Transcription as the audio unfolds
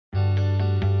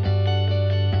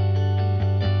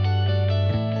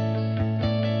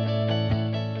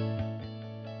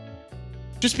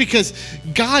Just because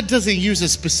God doesn't use a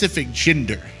specific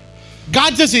gender.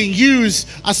 God doesn't use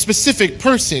a specific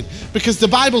person, because the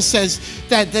Bible says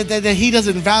that he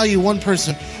doesn't value one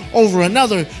person over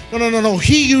another. No.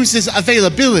 He uses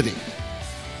availability.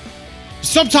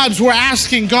 Sometimes we're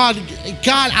asking God,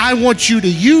 I want you to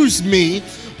use me,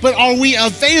 but are we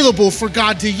available for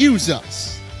God to use us?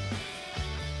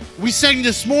 We sang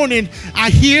this morning, I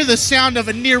hear the sound of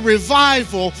a near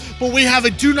revival, but we have a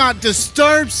do not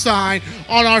disturb sign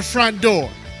on our front door.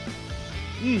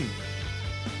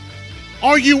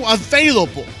 Are you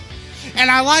available? And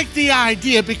I like the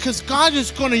idea, because God is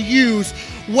going to use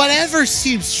whatever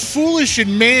seems foolish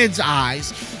in man's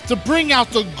eyes to bring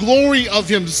out the glory of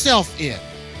himself in.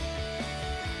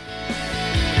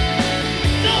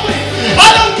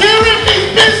 I don't care if he's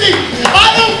busy.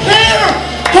 I don't care